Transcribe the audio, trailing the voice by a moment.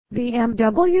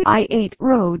BMW i8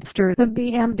 Roadster. The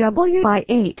BMW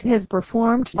i8 has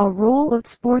performed a role of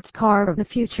sports car of the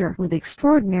future with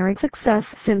extraordinary success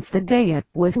since the day it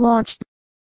was launched.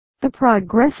 The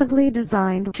progressively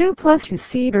designed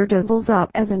 2+2-seater doubles up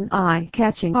as an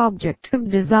eye-catching object of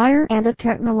desire and a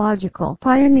technological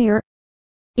pioneer.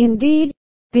 Indeed,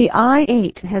 the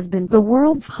i8 has been the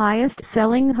world's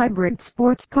highest-selling hybrid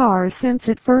sports car since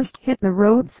it first hit the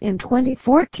roads in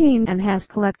 2014 and has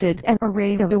collected an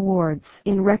array of awards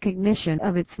in recognition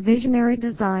of its visionary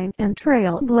design and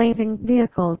trailblazing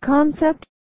vehicle concept.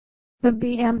 The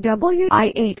BMW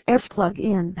i8's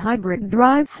plug-in hybrid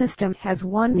drive system has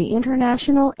won the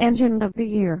International Engine of the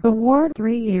Year award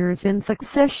 3 years in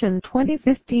succession,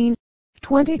 2015,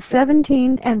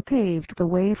 2017, and paved the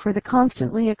way for the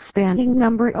constantly expanding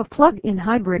number of plug-in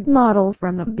hybrid models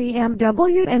from the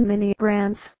BMW and MINI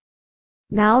brands.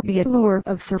 Now the allure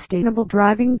of sustainable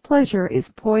driving pleasure is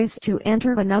poised to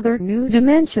enter another new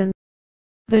dimension.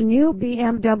 The new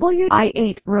BMW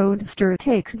i8 Roadster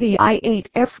takes the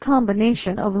i8's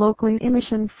combination of locally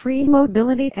emission-free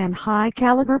mobility and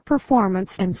high-caliber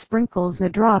performance and sprinkles a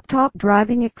drop-top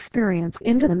driving experience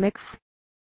into the mix.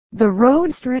 The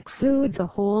Roadster exudes a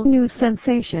whole new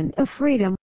sensation of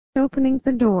freedom, opening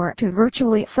the door to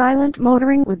virtually silent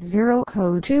motoring with zero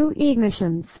CO2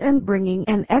 emissions and bringing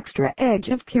an extra edge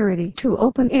of purity to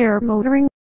open-air motoring.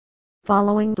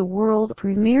 Following the world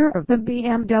premiere of the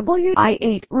BMW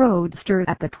i8 Roadster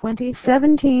at the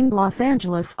 2017 Los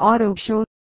Angeles Auto Show,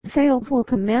 sales will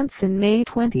commence in May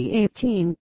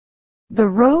 2018. The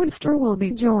Roadster will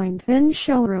be joined in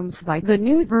showrooms by the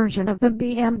new version of the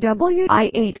BMW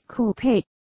i8 Coupe.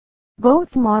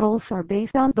 Both models are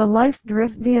based on the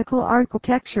life-drive vehicle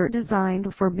architecture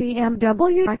designed for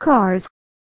BMW cars.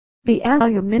 The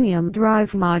aluminium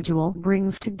drive module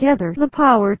brings together the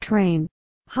powertrain,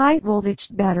 high-voltage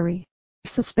battery,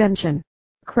 suspension,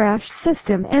 crash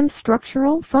system and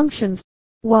structural functions,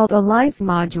 while the life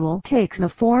module takes the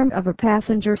form of a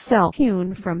passenger cell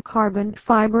hewn from carbon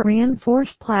fiber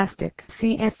reinforced plastic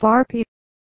CFRP.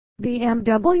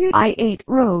 BMW i8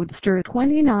 Roadster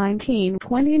 2019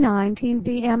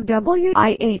 BMW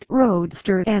i8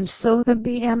 Roadster. And so the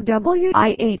BMW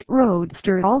i8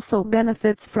 Roadster also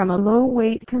benefits from a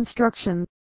low-weight construction,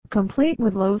 complete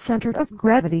with low center of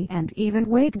gravity and even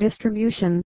weight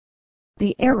distribution.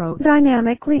 The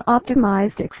aerodynamically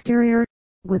optimized exterior,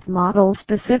 with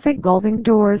model-specific gullwing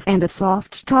doors and a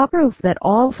soft top roof that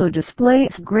also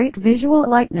displays great visual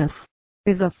lightness,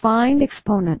 is a fine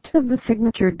exponent of the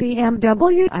signature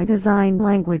BMW i design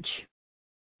language.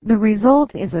 The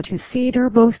result is a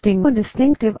two-seater boasting a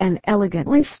distinctive and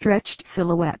elegantly stretched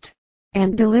silhouette,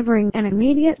 and delivering an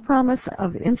immediate promise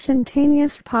of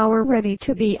instantaneous power ready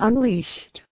to be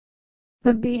unleashed.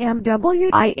 The BMW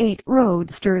i8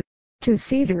 Roadster,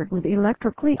 two-seater with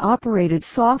electrically operated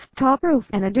soft top roof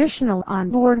and additional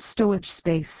onboard stowage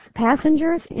space.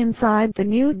 Passengers inside the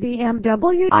new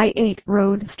BMW i8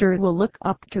 Roadster will look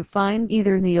up to find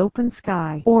either the open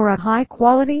sky or a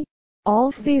high-quality,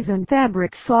 all-season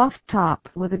fabric soft top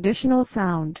with additional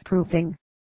soundproofing.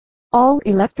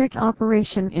 All-electric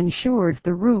operation ensures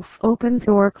the roof opens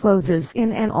or closes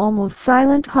in an almost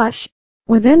silent hush,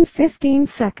 within 15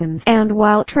 seconds and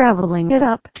while traveling at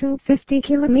up to 50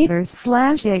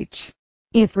 km/h,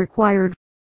 if required.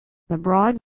 The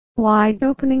broad, wide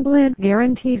opening lid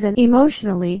guarantees an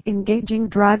emotionally engaging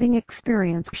driving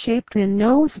experience shaped in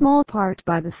no small part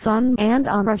by the sun and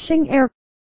onrushing air.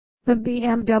 The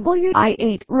BMW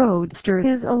i8 Roadster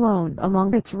is alone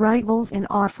among its rivals in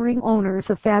offering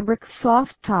owners a fabric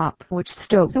soft top which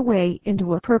stows away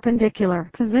into a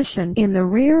perpendicular position in the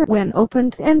rear when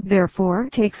opened and therefore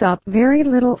takes up very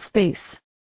little space.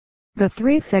 The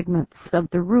three segments of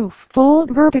the roof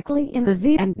fold vertically in the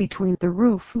Z and between the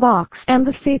roof box and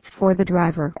the seats for the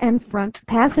driver and front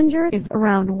passenger is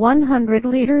around 100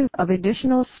 liters of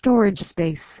additional storage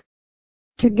space.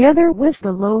 Together with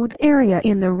the load area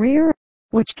in the rear,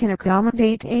 which can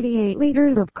accommodate 88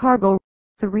 liters of cargo,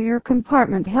 the rear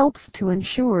compartment helps to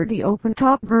ensure the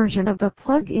open-top version of the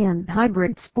plug-in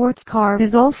hybrid sports car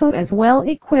is also as well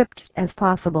equipped as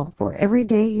possible for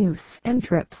everyday use and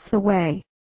trips away.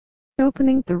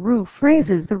 Opening the roof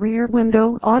raises the rear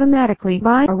window automatically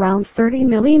by around 30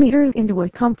 mm into a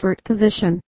comfort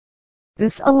position.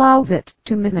 This allows it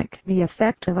to mimic the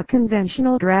effect of a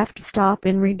conventional draft stop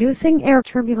in reducing air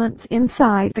turbulence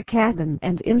inside the cabin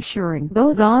and ensuring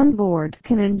those on board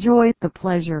can enjoy the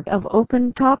pleasure of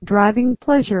open-top driving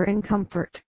pleasure and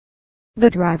comfort. The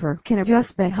driver can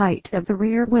adjust the height of the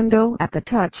rear window at the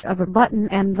touch of a button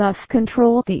and thus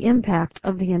control the impact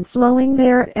of the inflowing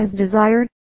air as desired.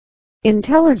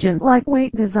 Intelligent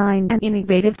lightweight design and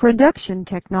innovative production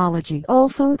technology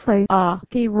also play a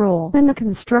key role in the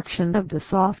construction of the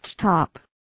soft top.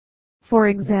 For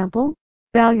example,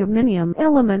 aluminium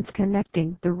elements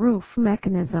connecting the roof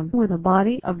mechanism with the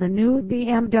body of the new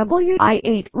BMW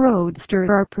i8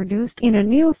 Roadster are produced in a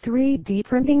new 3D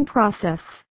printing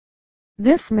process.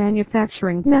 This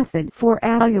manufacturing method for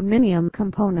aluminium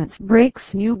components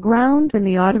breaks new ground in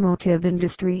the automotive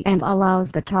industry and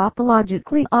allows the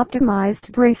topologically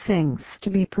optimized bracings to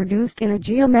be produced in a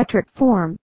geometric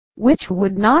form, which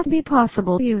would not be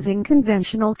possible using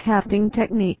conventional casting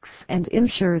techniques, and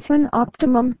ensures an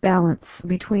optimum balance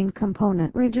between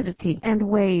component rigidity and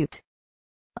weight.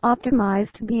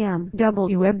 Optimized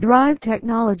BMW drive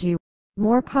technology,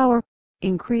 more power,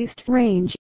 increased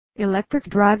range, electric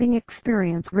driving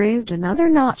experience raised another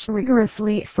notch.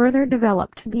 Rigorously further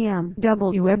developed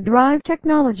BMW drive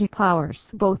technology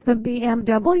powers both the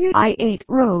BMW i8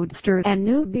 Roadster and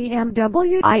new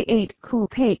BMW i8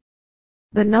 Coupe.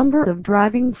 The number of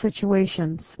driving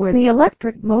situations where the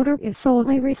electric motor is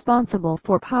solely responsible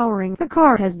for powering the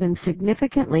car has been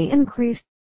significantly increased.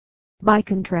 By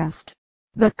contrast,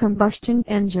 the combustion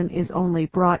engine is only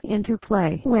brought into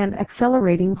play when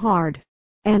accelerating hard,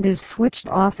 and is switched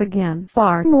off again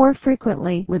far more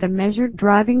frequently with a measured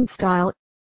driving style.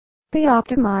 The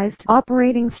optimized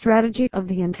operating strategy of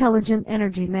the intelligent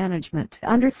energy management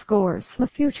underscores the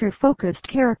future-focused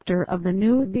character of the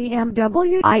new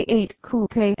BMW i8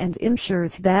 Coupe and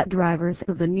ensures that drivers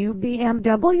of the new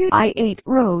BMW i8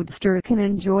 Roadster can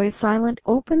enjoy silent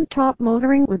open-top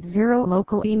motoring with zero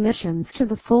local emissions to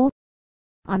the full.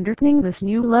 Underpinning this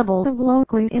new level of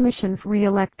locally emission-free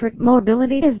electric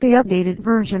mobility is the updated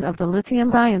version of the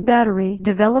lithium-ion battery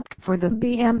developed for the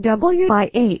BMW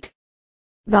i8.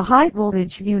 The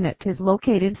high-voltage unit is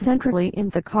located centrally in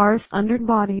the car's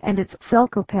underbody and its cell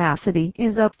capacity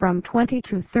is up from 20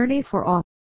 to 34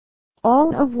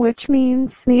 all of which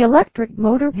means the electric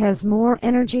motor has more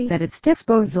energy at its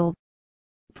disposal.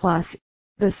 Plus,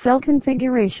 the cell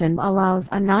configuration allows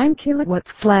a 9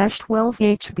 kW/12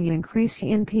 HP increase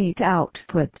in peak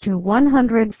output to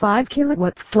 105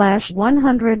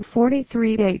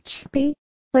 kW/143 HP.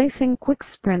 Placing quick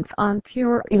sprints on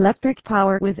pure electric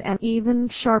power with an even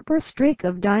sharper streak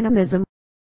of dynamism.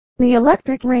 The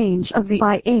electric range of the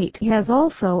i8 has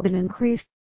also been increased.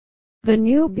 The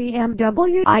new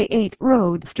BMW i8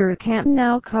 Roadster can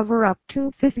now cover up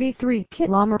to 53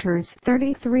 kilometers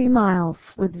 33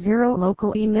 miles with zero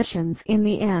local emissions in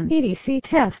the NEDC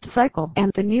test cycle,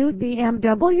 and the new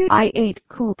BMW i8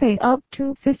 Coupe up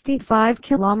to 55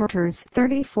 kilometers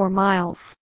 34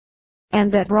 miles. And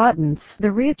that broadens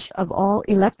the reach of all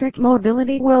electric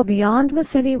mobility well beyond the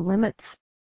city limits.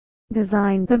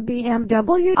 Design: the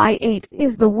BMW i8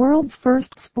 is the world's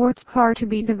first sports car to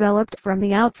be developed from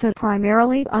the outset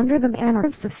primarily under the banner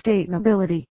of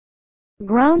sustainability.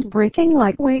 Groundbreaking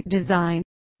lightweight design,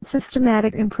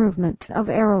 systematic improvement of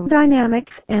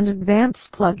aerodynamics and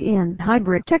advanced plug-in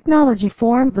hybrid technology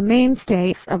form the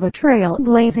mainstays of a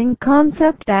trailblazing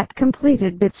concept that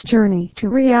completed its journey to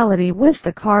reality with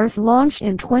the car's launch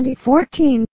in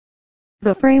 2014.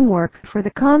 The framework for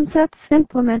the concept's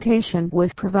implementation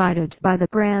was provided by the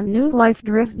brand new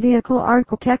life-drift vehicle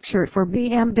architecture for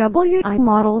BMW i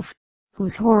models,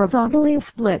 whose horizontally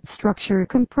split structure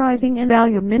comprising an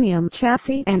aluminium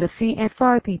chassis and a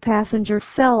CFRP passenger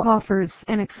cell offers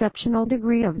an exceptional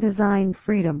degree of design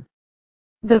freedom.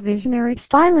 The visionary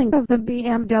styling of the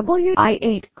BMW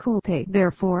i8 Coupe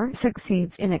therefore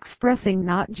succeeds in expressing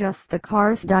not just the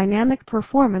car's dynamic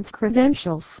performance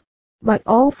credentials, but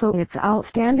also its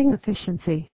outstanding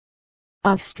efficiency.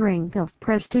 A string of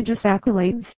prestigious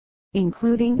accolades,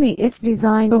 including the iF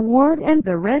Design Award and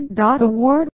the Red Dot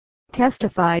Award,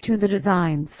 testify to the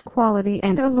design's quality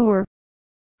and allure.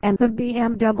 And the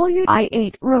BMW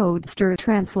i8 Roadster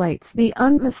translates the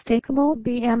unmistakable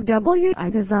BMW i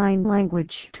design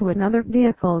language to another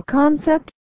vehicle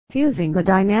concept, fusing the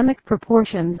dynamic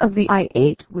proportions of the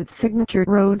i8 with signature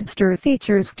Roadster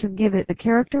features to give it a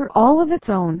character all of its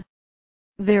own.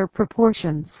 Their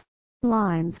proportions,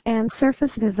 lines and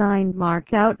surface design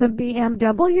mark out the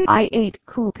BMW i8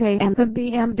 Coupe and the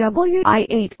BMW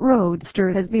i8 Roadster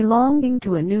as belonging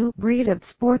to a new breed of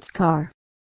sports car.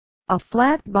 A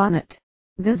flat bonnet,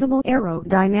 visible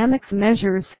aerodynamics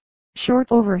measures,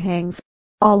 short overhangs,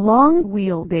 a long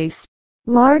wheelbase,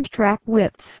 large track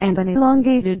widths and an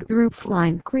elongated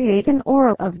roofline create an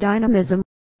aura of dynamism,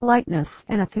 lightness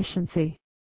and efficiency.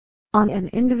 On an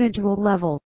individual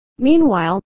level,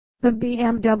 meanwhile, the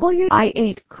BMW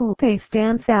i8 Coupe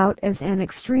stands out as an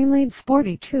extremely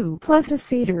sporty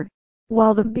 2+-seater,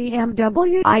 while the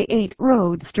BMW i8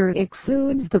 Roadster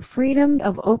exudes the freedom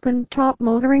of open-top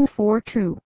motoring for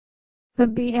two. The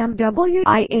BMW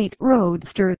i8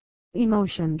 Roadster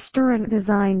emotion-stirring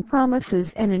design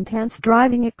promises an intense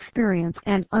driving experience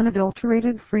and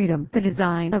unadulterated freedom. The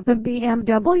design of the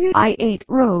BMW i8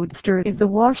 Roadster is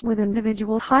awash with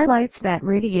individual highlights that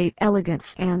radiate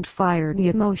elegance and fiery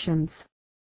emotions.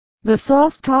 The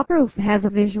soft top roof has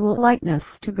a visual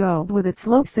lightness to go with its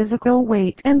low physical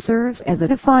weight and serves as a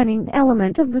defining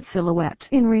element of the silhouette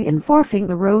in reinforcing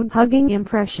the road-hugging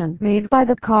impression made by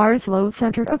the car's low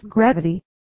center of gravity.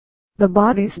 The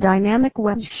body's dynamic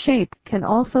wedge shape can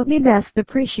also be best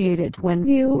appreciated when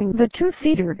viewing the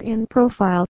two-seater in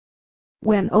profile.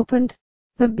 When opened,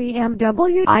 the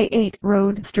BMW i8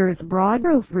 Roadster's broad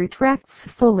roof retracts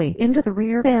fully into the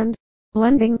rear end,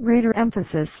 lending greater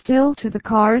emphasis still to the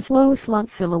car's low-slung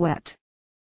silhouette.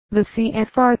 The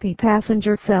CFRP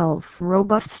passenger cell's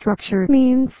robust structure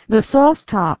means the soft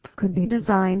top could be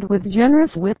designed with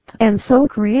generous width and so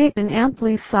create an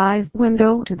amply sized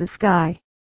window to the sky.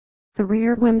 The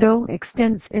rear window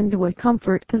extends into a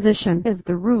comfort position as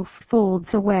the roof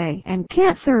folds away and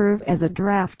can serve as a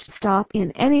draft stop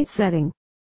in any setting.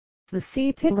 The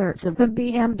C-pillars of the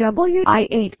BMW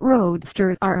i8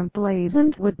 Roadster are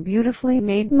emblazoned with beautifully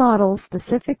made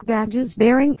model-specific badges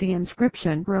bearing the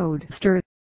inscription Roadster.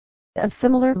 A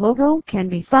similar logo can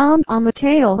be found on the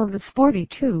tail of the sporty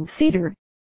two-seater.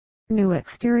 New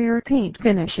exterior paint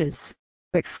finishes.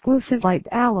 Exclusive light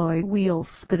alloy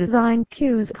wheels. The design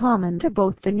cues common to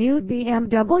both the new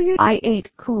BMW i8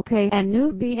 Coupe and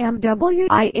new BMW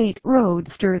i8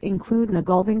 Roadster include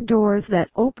gullwing doors that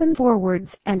open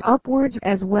forwards and upwards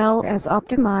as well as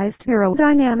optimized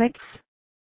aerodynamics.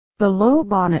 The low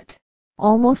bonnet,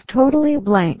 almost totally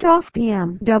blanked off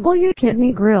BMW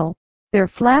kidney grille, their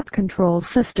flap control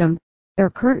system, their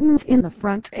curtains in the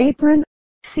front apron,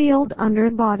 sealed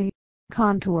underbody,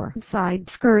 contour side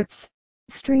skirts,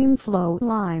 stream flow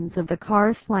lines of the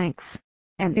car's flanks,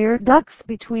 and air ducts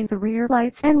between the rear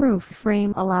lights and roof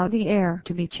frame allow the air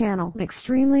to be channeled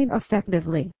extremely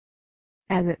effectively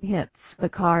as it hits the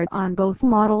car on both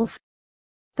models.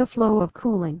 The flow of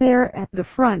cooling air at the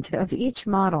front of each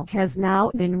model has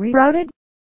now been rerouted.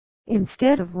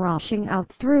 Instead of rushing out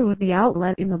through the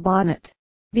outlet in the bonnet,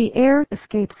 the air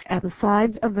escapes at the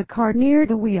sides of the car near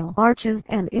the wheel arches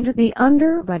and into the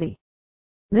underbody.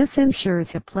 This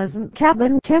ensures a pleasant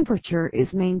cabin temperature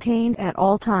is maintained at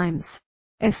all times,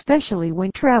 especially when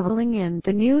traveling in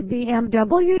the new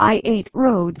BMW i8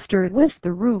 Roadster with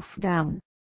the roof down.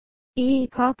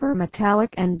 Copper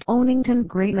metallic and Onington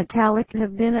gray metallic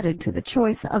have been added to the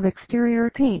choice of exterior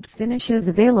paint finishes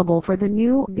available for the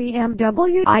new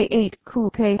BMW i8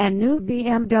 Coupe and new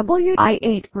BMW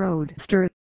i8 Roadster.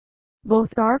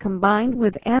 Both are combined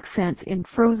with accents in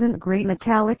frozen gray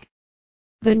metallic.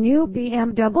 The new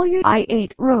BMW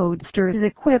i8 Roadster is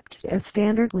equipped as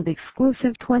standard with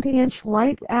exclusive 20-inch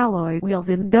light alloy wheels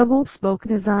in double-spoke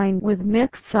design with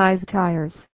mixed-size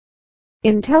tires.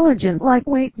 Intelligent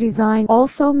lightweight design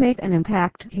also made an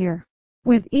impact here,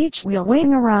 with each wheel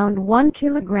weighing around 1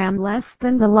 kilogram less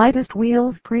than the lightest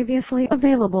wheels previously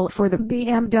available for the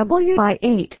BMW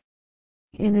i8.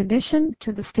 In addition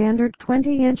to the standard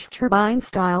 20-inch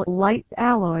turbine-style light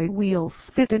alloy wheels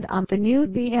fitted on the new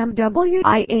BMW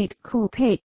i8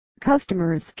 Coupe,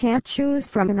 customers can choose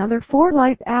from another 4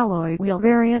 light alloy wheel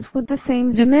variants with the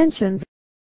same dimensions.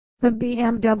 The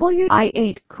BMW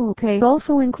i8 Coupe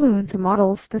also includes a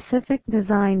model-specific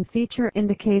design feature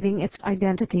indicating its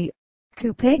identity,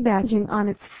 coupe badging on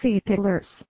its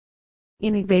C-pillars.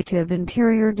 Innovative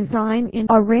interior design in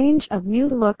a range of new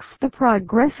looks. The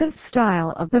progressive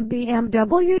style of the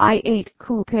BMW i8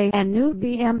 Coupe and new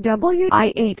BMW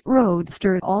i8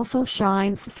 Roadster also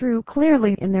shines through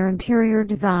clearly in their interior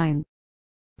design.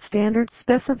 Standard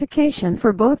specification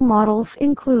for both models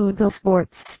include the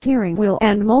sports steering wheel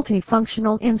and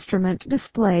multifunctional instrument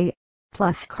display,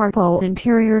 plus carpo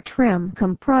interior trim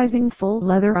comprising full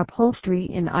leather upholstery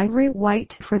in ivory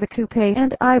white for the coupe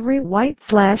and ivory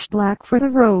white/black for the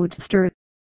Roadster.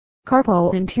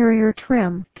 Carpo interior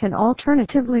trim can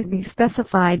alternatively be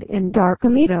specified in dark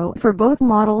Amido for both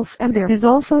models, and there is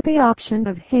also the option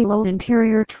of halo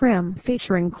interior trim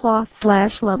featuring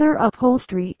cloth/leather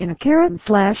upholstery in a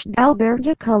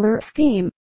carrot/alberge color scheme.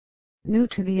 New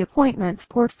to the appointments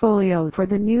portfolio for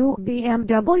the new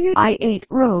BMW i8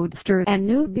 Roadster and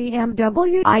new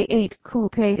BMW i8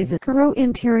 Coupe is a Caro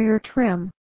interior trim,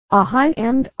 a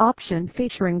high-end option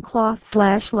featuring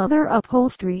cloth/leather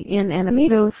upholstery in an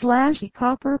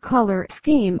Amido/copper color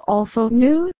scheme. Also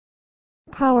new,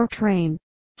 powertrain.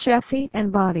 chassis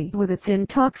and body with its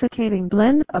intoxicating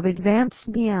blend of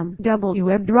advanced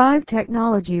BMW drive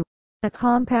technology, a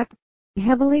compact,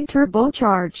 heavily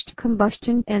turbocharged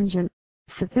combustion engine,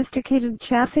 sophisticated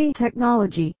chassis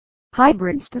technology,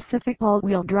 hybrid-specific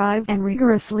all-wheel drive and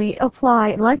rigorously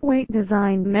applied lightweight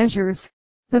design measures.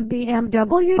 The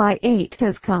BMW i8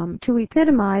 has come to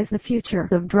epitomize the future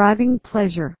of driving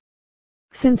pleasure.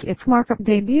 Since its market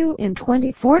debut in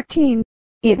 2014,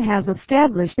 it has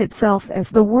established itself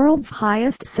as the world's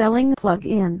highest-selling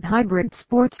plug-in hybrid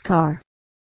sports car.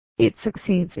 It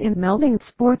succeeds in melding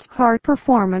sports car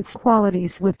performance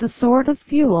qualities with the sort of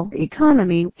fuel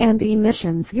economy and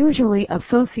emissions usually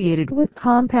associated with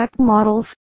compact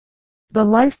models. The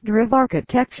life-drive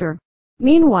architecture,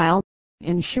 meanwhile,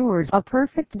 ensures a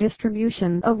perfect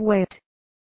distribution of weight.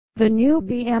 The new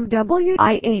BMW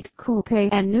i8 Coupe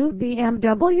and new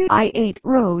BMW i8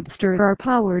 Roadster are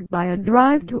powered by a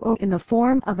drive duo in the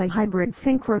form of a hybrid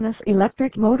synchronous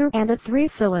electric motor and a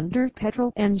 3-cylinder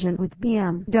petrol engine with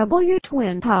BMW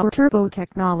twin-power turbo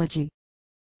technology.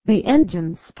 The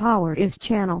engine's power is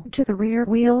channeled to the rear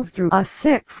wheels through a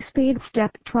 6-speed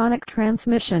Steptronic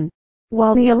transmission,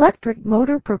 while the electric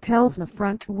motor propels the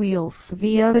front wheels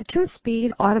via the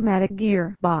 2-speed automatic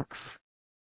gearbox.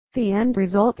 The end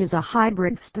result is a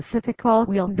hybrid-specific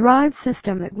all-wheel drive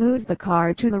system that glues the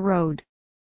car to the road.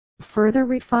 Further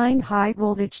refined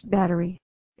high-voltage battery,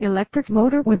 electric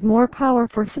motor with more power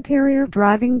for superior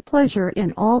driving pleasure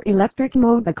in all-electric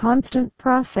mode. The constant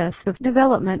process of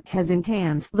development has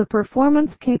enhanced the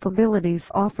performance capabilities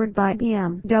offered by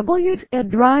BMW's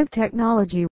eDrive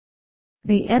technology.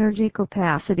 The energy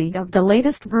capacity of the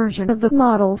latest version of the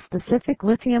model-specific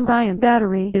lithium-ion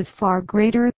battery is far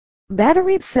greater,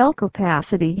 battery cell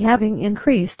capacity having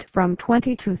increased from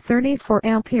 20 to 34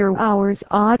 ampere-hours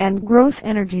odd and gross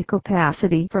energy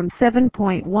capacity from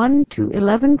 7.1 to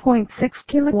 11.6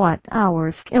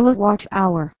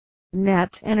 kilowatt-hour.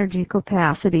 Net energy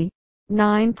capacity,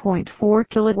 9.4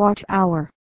 kilowatt-hour.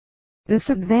 This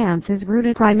advance is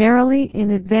rooted primarily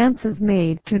in advances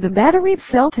made to the battery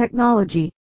cell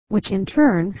technology, which in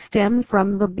turn stem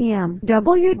from the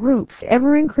BMW Group's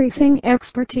ever-increasing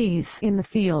expertise in the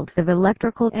field of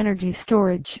electrical energy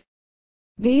storage.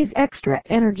 These extra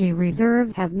energy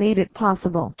reserves have made it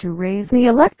possible to raise the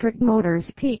electric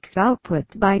motor's peak output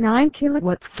by 9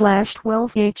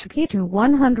 kilowatts/12 HP to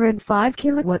 105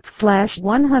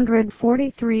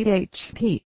 kilowatts/143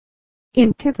 HP.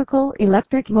 In typical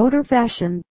electric motor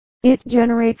fashion, it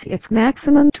generates its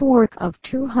maximum torque of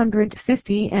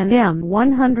 250 Nm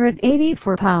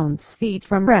 184 pounds-feet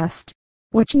from rest,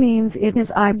 which means it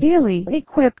is ideally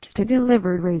equipped to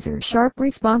deliver razor-sharp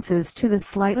responses to the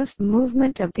slightest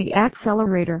movement of the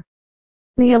accelerator.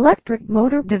 The electric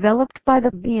motor developed by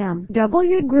the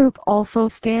BMW Group also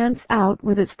stands out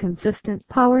with its consistent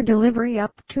power delivery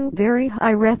up to very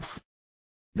high revs.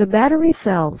 The battery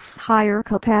cell's higher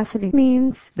capacity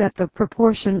means that the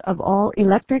proportion of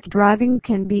all-electric driving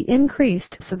can be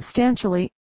increased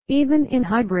substantially, even in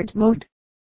hybrid mode.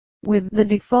 With the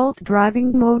default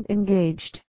driving mode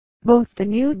engaged, both the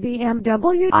new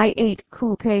BMW i8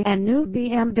 Coupe and new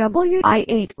BMW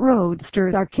i8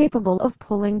 Roadster are capable of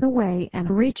pulling away and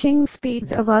reaching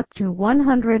speeds of up to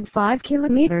 105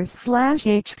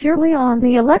 km/h purely on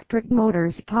the electric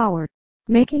motor's power,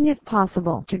 making it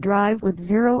possible to drive with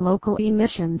zero local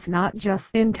emissions not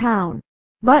just in town,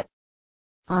 but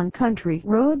on country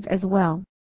roads as well.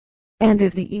 And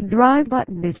if the eDrive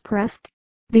button is pressed,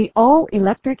 the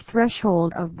all-electric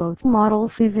threshold of both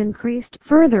models is increased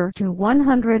further to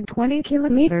 120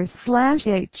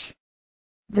 km/h.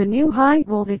 The new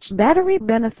high-voltage battery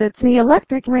benefits the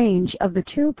electric range of the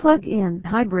two plug-in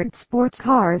hybrid sports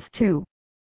cars too.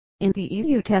 In the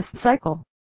EU test cycle,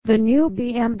 the new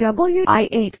BMW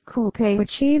i8 Coupe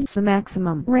achieves a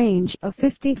maximum range of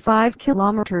 55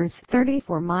 kilometers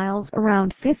 34 miles,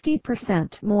 around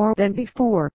 50% more than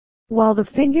before, while the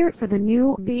figure for the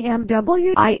new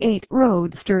BMW i8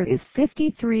 Roadster is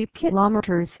 53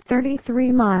 kilometers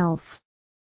 33 miles.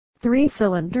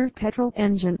 3-cylinder petrol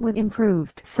engine with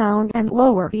improved sound and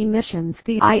lower emissions.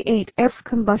 The i8's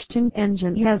combustion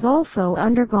engine has also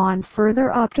undergone further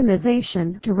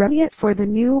optimization to ready it for the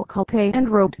new Coupe and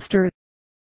Roadster.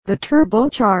 The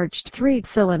turbocharged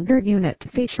 3-cylinder unit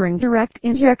featuring direct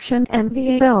injection and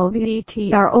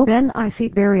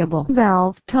VLVTRONIC variable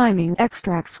valve timing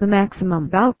extracts the maximum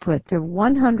output of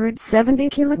 170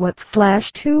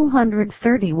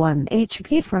 kilowatts/231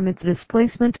 HP from its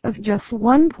displacement of just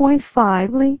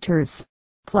 1.5 liters,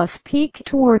 plus peak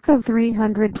torque of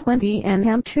 320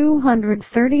 Nm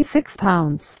 236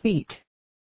 pounds-feet.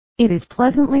 It is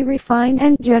pleasantly refined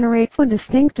and generates a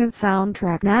distinctive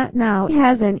soundtrack that now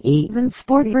has an even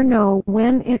sportier note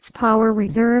when its power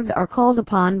reserves are called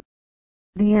upon.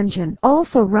 The engine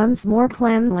also runs more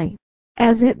cleanly,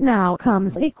 as it now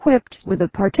comes equipped with a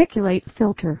particulate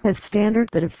filter as standard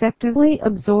that effectively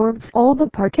absorbs all the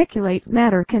particulate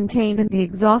matter contained in the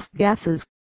exhaust gases.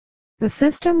 The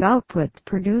system output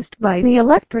produced by the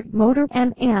electric motor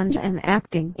and engine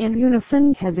acting in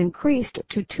unison has increased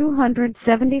to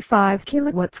 275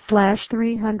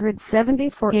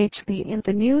 kilowatts/374 HP in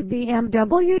the new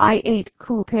BMW i8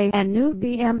 Coupe and new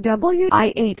BMW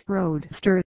i8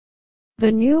 Roadster.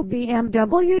 The new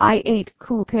BMW i8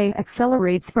 Coupe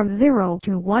accelerates from 0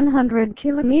 to 100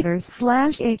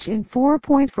 km/h in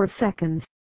 4.4 seconds,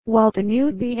 while the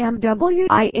new BMW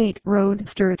i8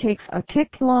 Roadster takes a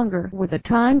tick longer with a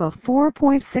time of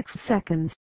 4.6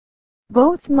 seconds.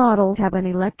 Both models have an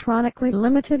electronically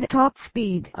limited top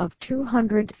speed of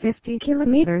 250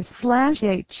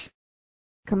 km/h.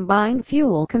 Combined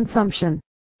fuel consumption,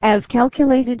 as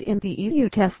calculated in the EU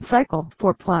test cycle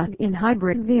for plug-in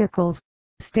hybrid vehicles,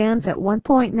 stands at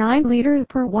 1.9 liters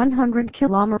per 100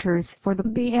 kilometers for the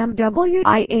BMW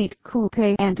i8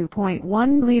 Coupe and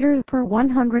 2.1 liters per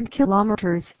 100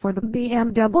 kilometers for the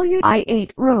BMW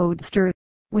i8 Roadster,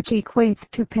 which equates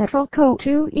to petrol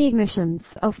CO2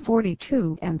 emissions of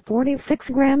 42 and 46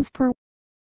 grams per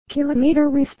kilometer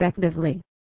respectively,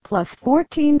 plus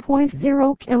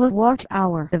 14.0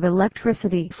 kilowatt-hour of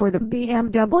electricity for the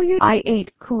BMW i8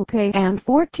 Coupe and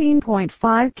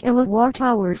 14.5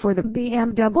 kilowatt-hour for the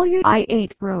BMW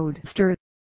i8 Roadster.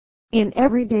 In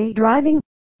everyday driving,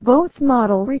 both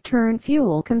models return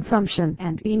fuel consumption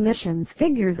and emissions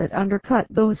figures that undercut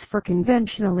those for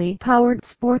conventionally powered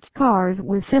sports cars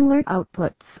with similar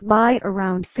outputs by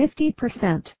around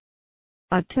 50%.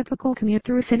 A typical commute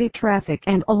through city traffic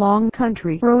and along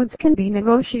country roads can be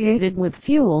negotiated with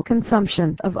fuel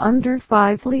consumption of under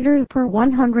 5 liters per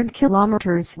 100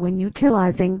 kilometers when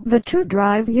utilizing the two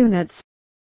drive units.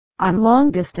 On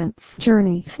long-distance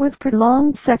journeys with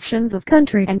prolonged sections of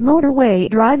country and motorway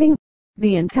driving,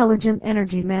 the intelligent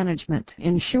energy management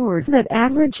ensures that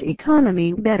average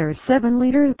economy betters 7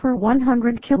 liters per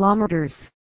 100 kilometers.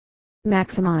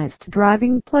 Maximized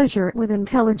driving pleasure with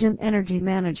intelligent energy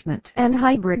management and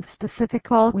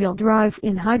hybrid-specific all-wheel drive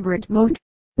in hybrid mode.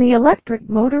 The electric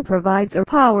motor provides a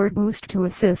power boost to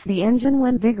assist the engine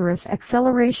when vigorous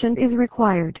acceleration is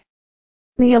required.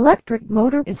 The electric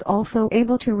motor is also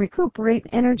able to recuperate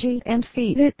energy and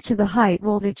feed it to the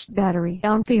high-voltage battery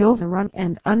on the overrun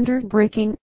and under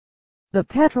braking. The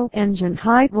petrol engine's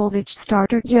high-voltage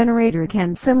starter generator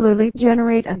can similarly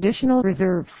generate additional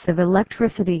reserves of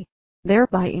electricity,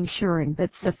 thereby ensuring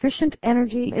that sufficient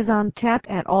energy is on tap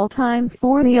at all times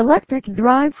for the electric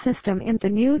drive system in the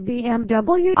new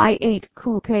BMW i8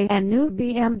 Coupe and new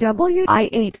BMW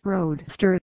i8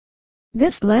 Roadster.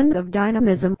 This blend of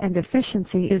dynamism and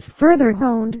efficiency is further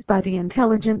honed by the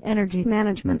intelligent energy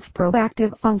management's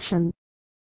proactive function.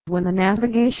 When the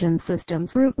navigation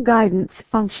system's route guidance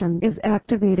function is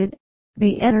activated,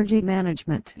 the energy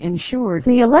management ensures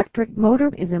the electric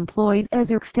motor is employed as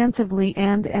extensively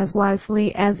and as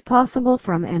wisely as possible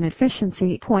from an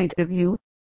efficiency point of view.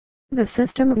 The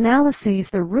system analyzes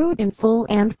the route in full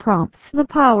and prompts the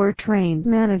powertrain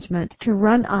management to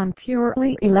run on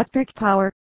purely electric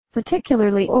power,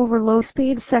 particularly over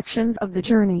low-speed sections of the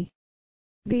journey.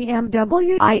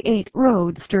 BMW i8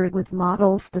 Roadster with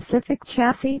model-specific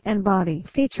chassis and body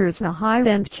features a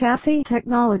high-end chassis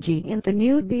technology in the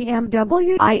new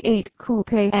BMW i8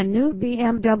 Coupe and new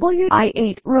BMW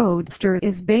i8 Roadster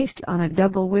is based on a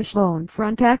double wishbone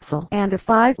front axle and a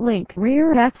 5-link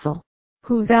rear axle,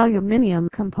 whose aluminium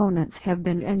components have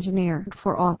been engineered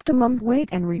for optimum weight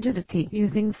and rigidity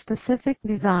using specific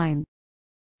design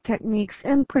techniques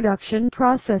and production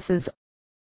processes.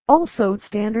 Also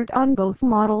standard on both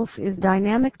models is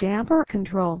dynamic damper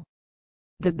control.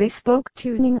 The bespoke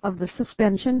tuning of the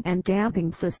suspension and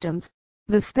damping systems,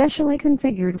 the specially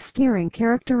configured steering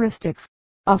characteristics,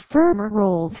 a firmer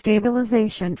roll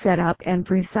stabilization setup and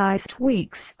precise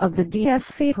tweaks of the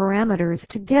DSC parameters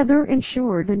together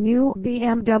ensure the new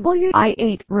BMW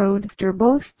i8 Roadster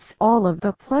boasts all of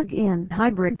the plug-in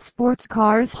hybrid sports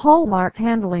car's hallmark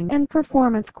handling and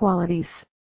performance qualities.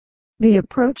 The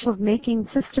approach of making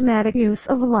systematic use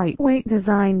of lightweight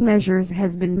design measures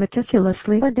has been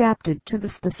meticulously adapted to the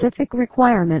specific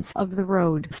requirements of the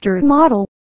Roadster model.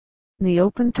 The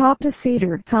open-top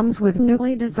two-seater comes with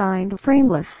newly designed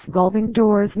frameless gullwing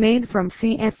doors made from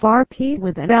CFRP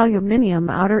with an aluminium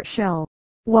outer shell,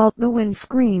 while the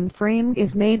windscreen frame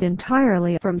is made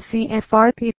entirely from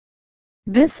CFRP.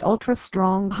 This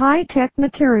ultra-strong high-tech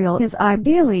material is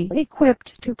ideally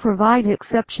equipped to provide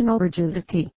exceptional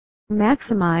rigidity,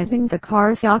 maximizing the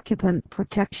car's occupant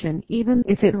protection even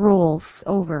if it rolls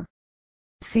over.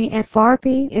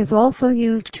 CFRP is also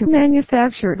used to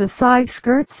manufacture the side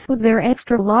skirts with their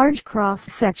extra-large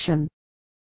cross-section.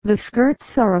 The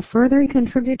skirts are a further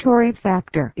contributory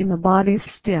factor in the body's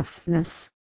stiffness,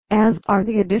 as are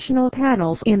the additional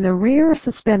paddles in the rear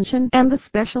suspension and the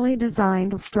specially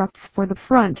designed struts for the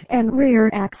front and rear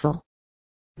axle.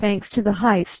 Thanks to the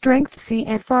high-strength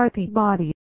CFRP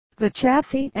body, the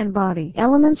chassis and body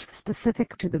elements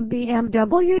specific to the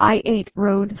BMW i8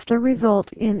 Roadster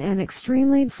result in an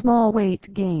extremely small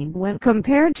weight gain when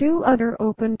compared to other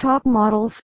open-top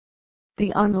models.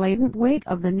 The unladen weight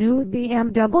of the new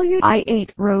BMW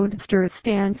i8 Roadster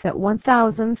stands at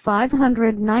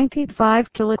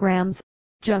 1,595 kilograms,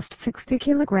 just 60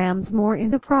 kilograms more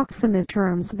in approximate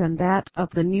terms than that of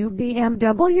the new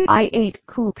BMW i8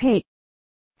 Coupe.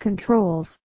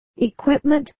 Controls.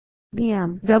 Equipment.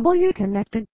 BMW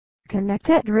connected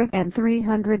and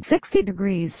 360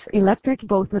 degrees electric.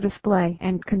 Both the display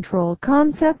and control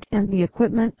concept and the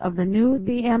equipment of the new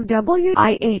BMW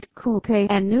i8 Coupe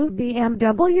and new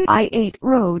BMW i8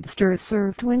 Roadster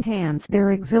serve to enhance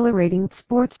their exhilarating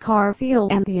sports car feel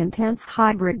and the intense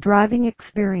hybrid driving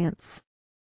experience,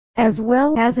 as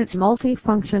well as its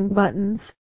multi-function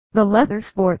buttons. The leather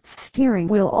sports steering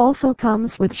wheel also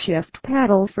comes with shift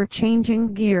paddle for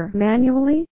changing gear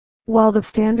manually, while the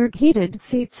standard heated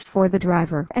seats for the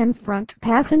driver and front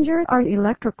passenger are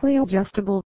electrically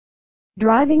adjustable.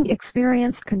 Driving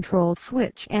experience control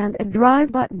switch and a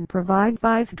drive button provide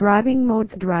 5 driving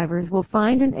modes. Drivers will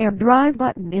find an air drive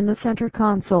button in the center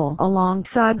console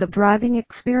alongside the driving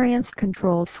experience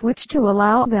control switch to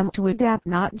allow them to adapt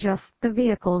not just the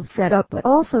vehicle's setup but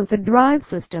also the drive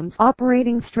system's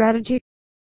operating strategy.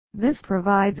 This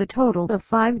provides a total of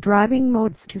 5 driving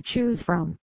modes to choose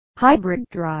from. Hybrid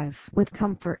drive with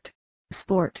comfort,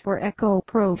 sport or Eco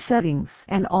Pro settings,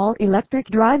 and all-electric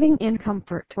driving in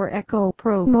comfort or Eco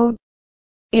Pro mode.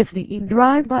 If the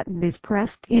e-drive button is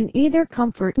pressed in either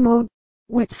comfort mode,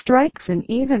 which strikes an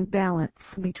even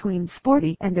balance between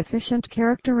sporty and efficient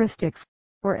characteristics,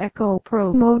 or Eco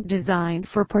Pro mode designed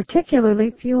for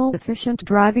particularly fuel-efficient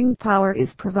driving, power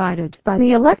is provided by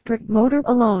the electric motor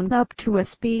alone up to a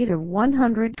speed of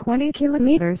 120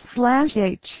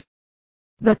 km/h.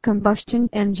 The combustion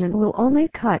engine will only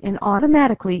cut in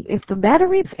automatically if the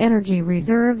battery's energy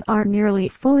reserves are nearly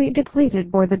fully depleted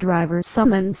or the driver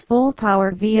summons full power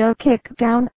via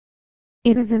kick-down.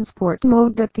 It is in sport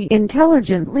mode that the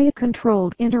intelligently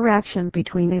controlled interaction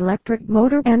between electric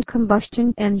motor and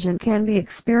combustion engine can be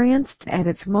experienced at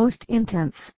its most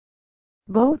intense.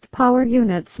 Both power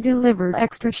units deliver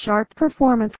extra sharp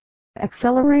performance.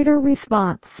 Accelerator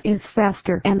response is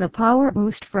faster and the power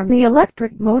boost from the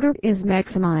electric motor is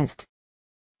maximized.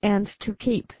 And to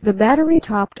keep the battery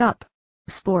topped up,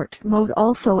 sport mode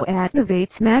also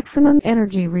activates maximum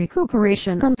energy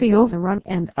recuperation on the overrun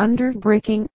and under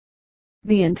braking.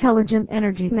 The intelligent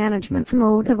energy management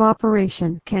mode of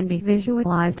operation can be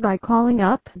visualized by calling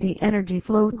up the energy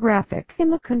flow graphic in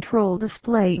the control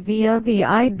display via the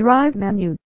iDrive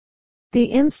menu. The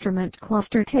instrument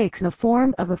cluster takes the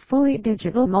form of a fully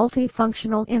digital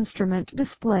multifunctional instrument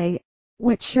display,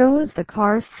 which shows the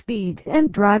car's speed and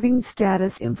driving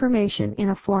status information in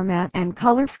a format and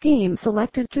color scheme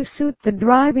selected to suit the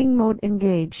driving mode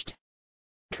engaged.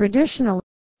 Traditional,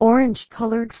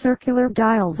 orange-colored circular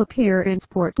dials appear in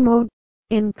sport mode.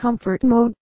 In comfort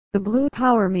mode, the blue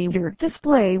power meter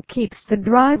display keeps the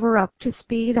driver up to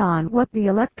speed on what the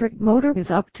electric motor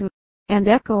is up to, and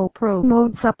Eco Pro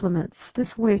mode supplements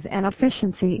this with an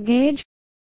efficiency gauge.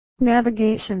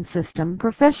 Navigation System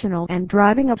Professional and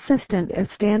Driving Assistant as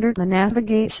standard. The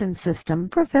Navigation System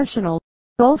Professional,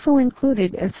 also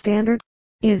included as standard,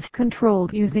 is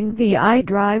controlled using the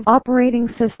iDrive operating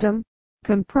system,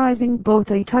 comprising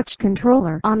both a touch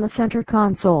controller on the center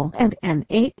console and an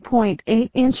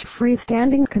 8.8-inch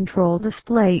freestanding control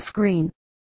display screen.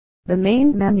 The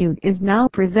main menu is now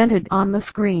presented on the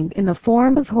screen in the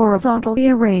form of horizontally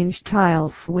arranged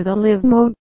tiles with a live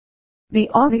mode.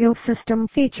 The audio system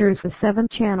features a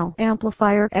 7-channel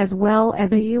amplifier as well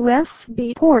as a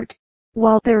USB port,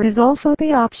 while there is also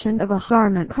the option of a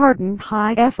Harman-Kardon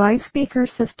hi-fi speaker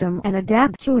system and a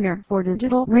DAB tuner for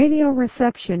digital radio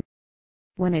reception.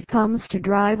 When it comes to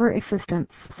driver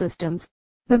assistance systems,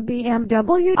 the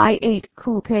BMW i8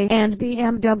 Coupe and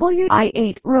BMW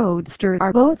i8 Roadster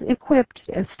are both equipped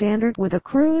as standard with a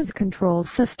cruise control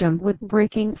system with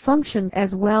braking function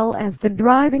as well as the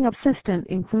driving assistant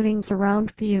including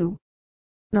surround view.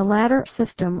 The latter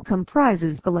system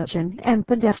comprises collision and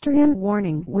pedestrian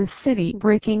warning with city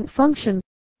braking function,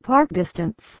 park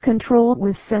distance control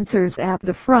with sensors at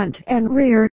the front and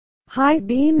rear, high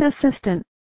beam assistant,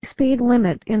 speed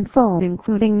limit info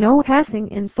including no passing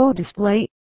info display,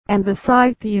 and the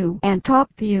side view and top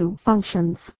view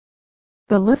functions.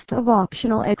 The list of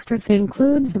optional extras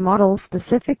includes the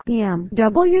model-specific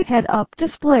BMW head-up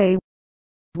display.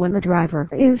 When the driver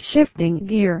is shifting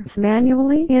gears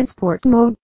manually in sport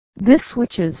mode, this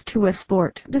switches to a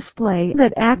sport display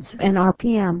that adds an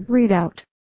RPM readout,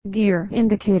 gear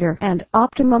indicator and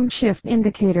optimum shift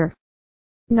indicator.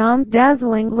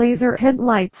 Non-dazzling laser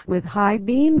headlights with high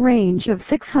beam range of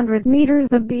 600 meters.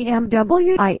 The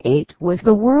BMW i8 was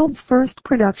the world's first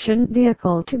production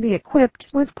vehicle to be equipped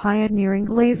with pioneering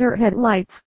laser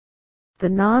headlights. The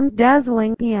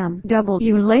non-dazzling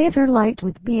BMW laser light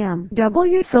with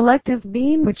BMW selective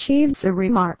beam achieves a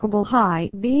remarkable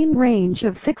high beam range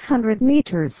of 600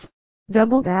 meters,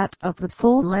 double that of the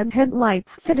full LED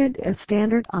headlights fitted as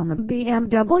standard on the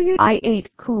BMW i8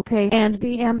 Coupe and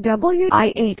BMW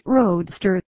i8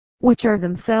 Roadster, which are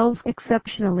themselves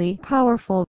exceptionally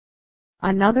powerful.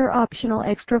 Another optional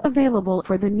extra available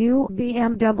for the new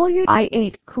BMW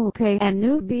i8 Coupe and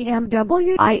new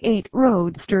BMW i8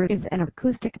 Roadster is an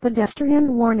acoustic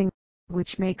pedestrian warning,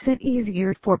 which makes it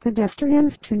easier for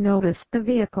pedestrians to notice the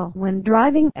vehicle when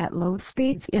driving at low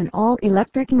speeds in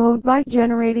all-electric mode by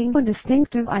generating a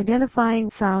distinctive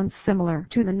identifying sound similar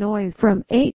to the noise from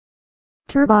a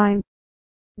turbine.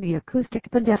 The acoustic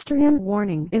pedestrian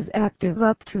warning is active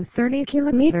up to 30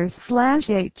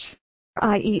 km/h,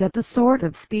 i.e. at the sort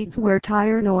of speeds where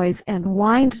tire noise and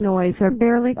wind noise are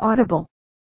barely audible.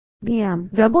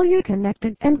 BMW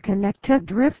Connected and Connected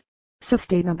Drive.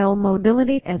 Sustainable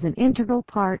mobility as an integral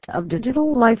part of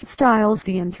digital lifestyles.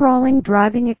 The enthralling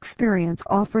driving experience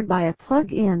offered by a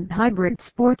plug-in hybrid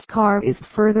sports car is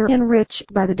further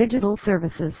enriched by the digital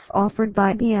services offered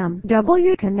by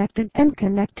BMW Connected and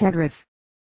Connected Drive.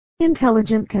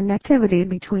 Intelligent connectivity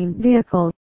between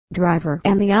vehicle, driver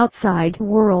and the outside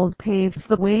world paves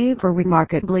the way for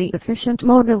remarkably efficient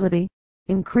mobility,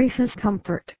 increases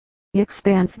comfort,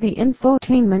 expands the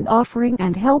infotainment offering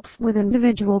and helps with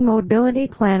individual mobility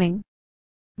planning.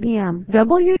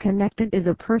 BMW Connected is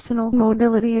a personal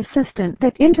mobility assistant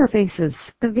that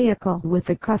interfaces the vehicle with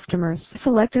the customer's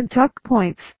selected touch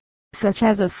points, such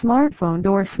as a smartphone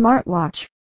or smartwatch,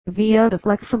 via the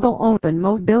flexible open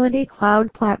mobility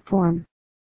cloud platform.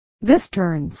 This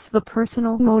turns the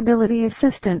personal mobility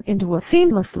assistant into a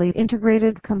seamlessly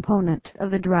integrated component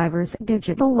of the driver's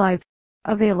digital life,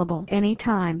 available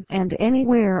anytime and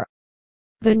anywhere.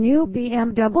 The new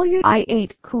BMW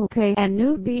i8 Coupe and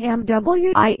new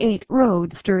BMW i8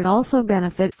 Roadster also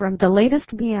benefit from the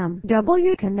latest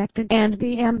BMW Connected and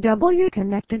BMW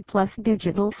Connected Plus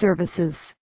digital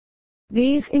services.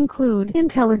 These include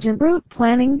intelligent route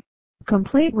planning,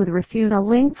 complete with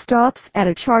refueling stops at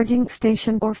a charging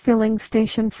station or filling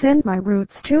station. Send my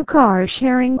routes to car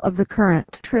sharing of the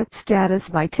current trip status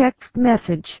by text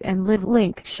message and live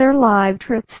link. Share live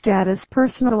trip status.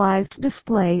 Personalized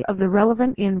display of the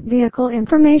relevant in-vehicle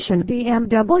information.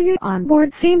 BMW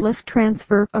onboard seamless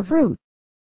transfer of route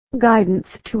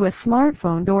guidance to a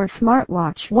smartphone or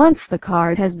smartwatch. Once the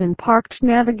car has been parked,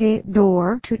 navigate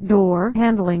door-to-door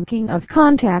handling of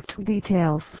contact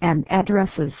details and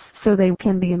addresses so they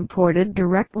can be imported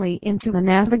directly into the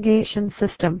navigation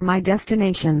system. My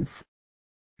destinations.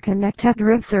 Connected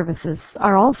Drive services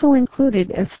are also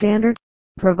included as standard,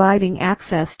 providing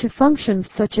access to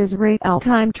functions such as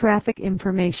real-time traffic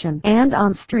information and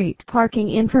on-street parking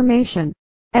information,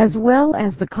 as well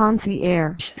as the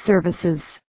concierge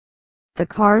services. The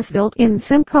car's built-in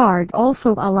SIM card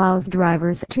also allows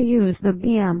drivers to use the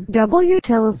BMW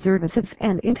teleservices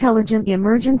and intelligent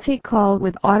emergency call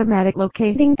with automatic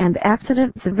locating and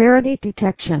accident severity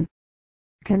detection.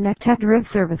 Connected Drive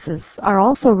services are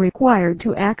also required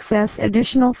to access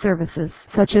additional services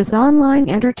such as online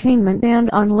entertainment and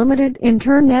unlimited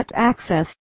internet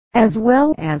access, as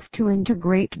well as to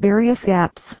integrate various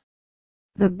apps.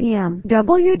 The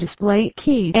BMW Display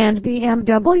Key and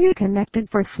BMW Connected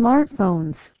for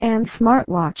smartphones and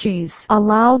smartwatches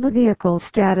allow the vehicle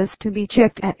status to be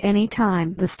checked at any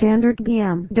time. The standard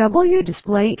BMW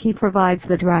Display Key provides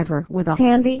the driver with a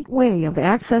handy way of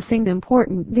accessing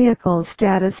important vehicle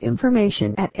status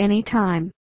information at any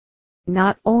time.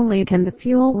 Not only can the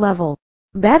fuel level,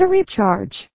 battery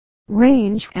charge,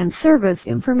 range and service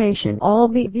information all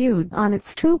be viewed on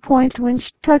its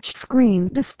 2.2-inch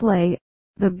touchscreen display,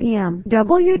 the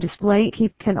BMW Display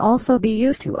Key can also be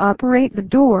used to operate the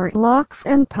door locks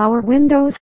and power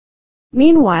windows.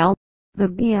 Meanwhile, The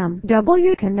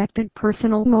BMW Connected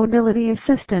Personal Mobility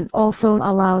Assistant also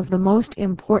allows the most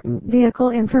important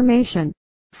vehicle information,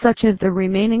 such as the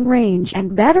remaining range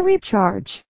and battery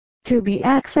charge, to be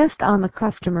accessed on the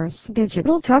customer's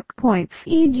digital touch points,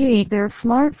 e.g. their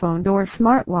smartphone or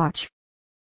smartwatch.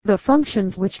 The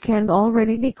functions, which can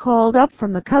already be called up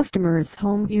from the customer's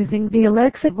home using the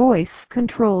Alexa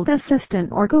voice-controlled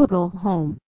assistant or Google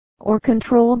Home, or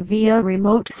controlled via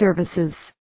remote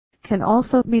services, can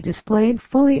also be displayed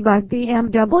fully by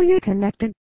BMW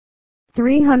Connected.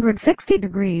 360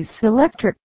 degrees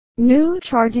electric, new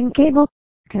charging cable,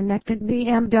 connected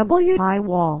BMW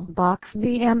i-wall box.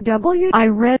 BMW i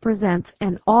represents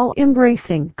an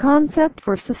all-embracing concept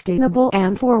for sustainable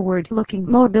and forward-looking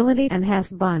mobility and has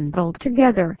bundled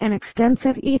together an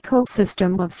extensive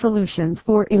ecosystem of solutions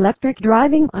for electric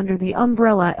driving under the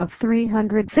umbrella of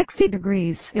 360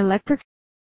 degrees electric.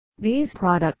 These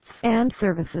products and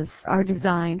services are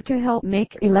designed to help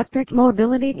make electric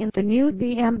mobility in the new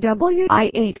BMW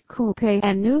i8 Coupe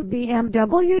and new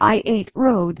BMW i8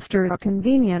 Roadster a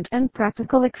convenient and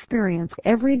practical experience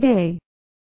every day.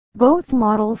 Both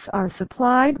models are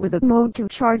supplied with a Mode 2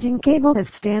 charging cable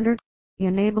as standard,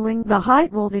 enabling the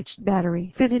high-voltage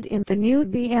battery fitted in the new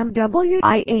BMW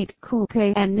i8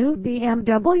 Coupe and new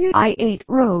BMW i8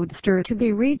 Roadster to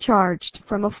be recharged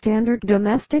from a standard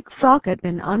domestic socket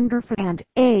in under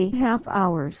 4.5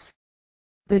 hours.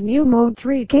 The new Mode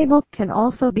 3 cable can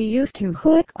also be used to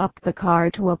hook up the car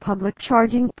to a public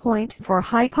charging point for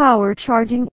high-power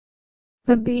charging.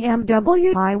 The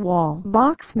BMW i-wall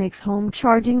box makes home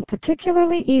charging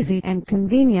particularly easy and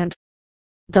convenient.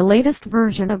 The latest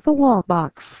version of the wall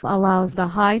box allows the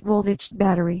high-voltage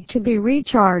battery to be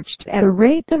recharged at a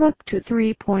rate of up to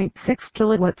 3.6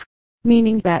 kilowatts,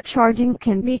 meaning that charging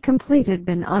can be completed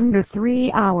in under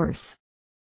 3 hours.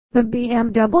 The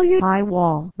BMW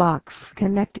i-wall box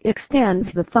Connect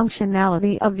extends the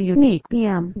functionality of the unique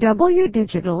BMW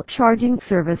digital charging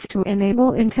service to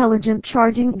enable intelligent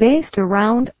charging based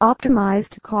around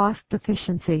optimized cost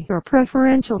efficiency or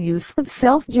preferential use of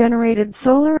self-generated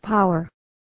solar power.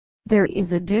 There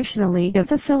is additionally a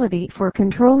facility for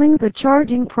controlling the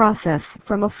charging process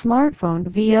from a smartphone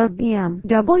via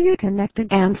BMW Connected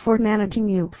and for managing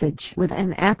usage with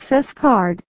an access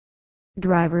card.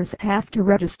 Drivers have to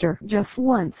register just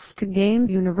once to gain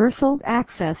universal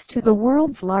access to the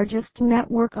world's largest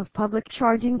network of public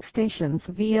charging stations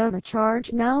via the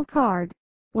Charge Now card,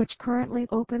 which currently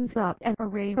opens up an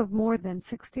array of more than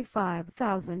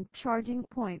 65,000 charging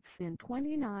points in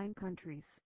 29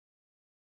 countries.